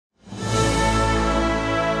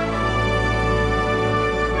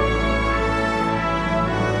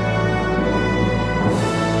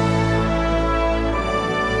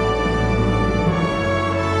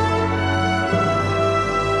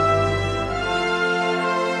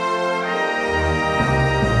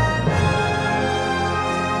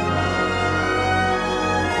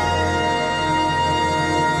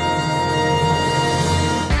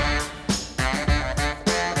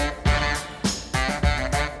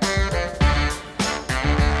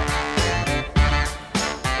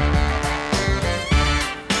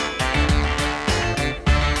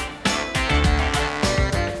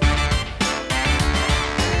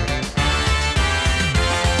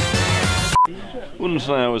Wouldn't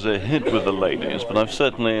say I was a hit with the ladies, but I've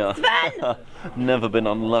certainly never been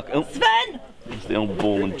unlucky. Oh, Sven! it's the old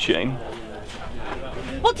ball and chain.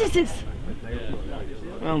 What is this?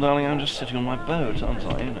 Well, darling, I'm just sitting on my boat, aren't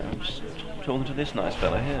I? You know, just talking to this nice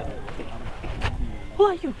fella here. Who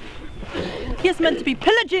are you? He's meant to be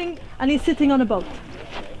pillaging, and he's sitting on a boat.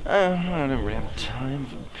 Oh, I don't really have time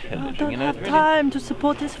for pillaging, I you don't know. have time to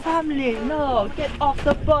support his family. No, get off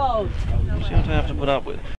the boat. You see what I have to put up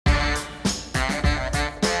with?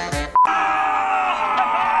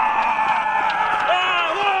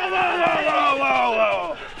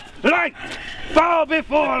 Right! Bow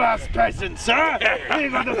before us, peasants, sir! We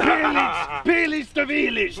got the peelish to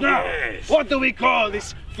veelish. Now, what do we call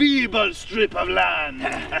this feeble strip of land?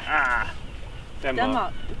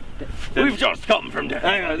 Denmark. We've just come from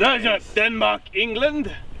Denmark,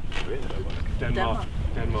 England. Denmark.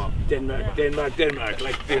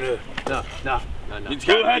 Like, no.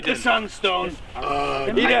 Who had the sunstone?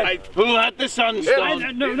 Who had the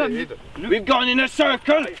sunstone? No. We've gone in a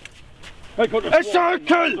circle. A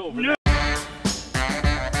circle! No.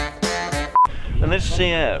 And this sea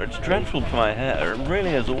air, it's dreadful for my hair. It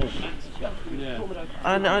really is awful.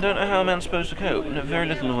 And I don't know how a man's supposed to cope. No, very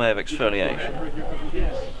little in the way of exfoliation.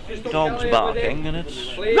 Dogs barking, and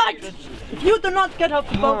it's... Right! If you do not get off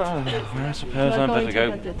the boat... I suppose I'd better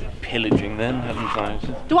go pillaging then, hadn't I?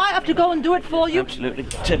 Do I have to go and do it for you? Absolutely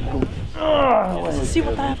typical. See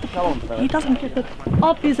what I have to do. He doesn't get it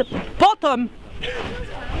off his bottom.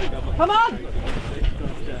 Come on!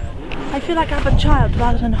 I feel like I have a child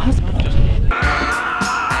rather than a husband.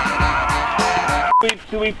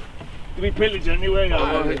 Do we pillage anyway?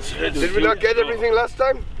 Did we not get everything last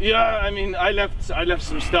time? Yeah, I mean, I left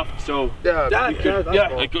some stuff, so... Yeah,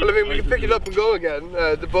 Well, I mean, we can pick it up and go again.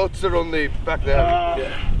 The boats are only back there.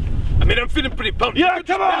 I mean, I'm feeling pretty pumped. Yeah,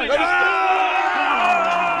 come on!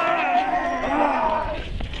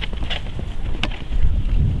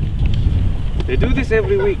 They do this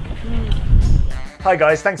every week. Hi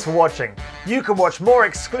guys, thanks for watching. You can watch more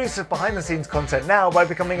exclusive behind the scenes content now by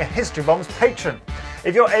becoming a History Bombs patron.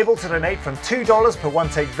 If you're able to donate from $2 per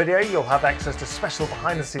one-take video, you'll have access to special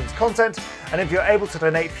behind the scenes content. And if you're able to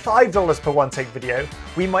donate $5 per one-take video,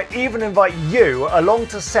 we might even invite you along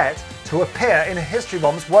to set to appear in a History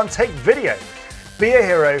Bombs one-take video. Be a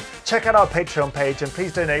hero, check out our Patreon page and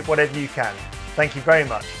please donate whatever you can. Thank you very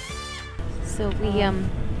much. So we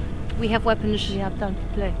have weapons. We have time to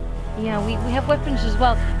play. Yeah, we have weapons as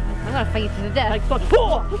well. I'm gonna fight you to the death. Like,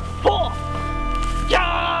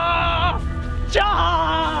 ja!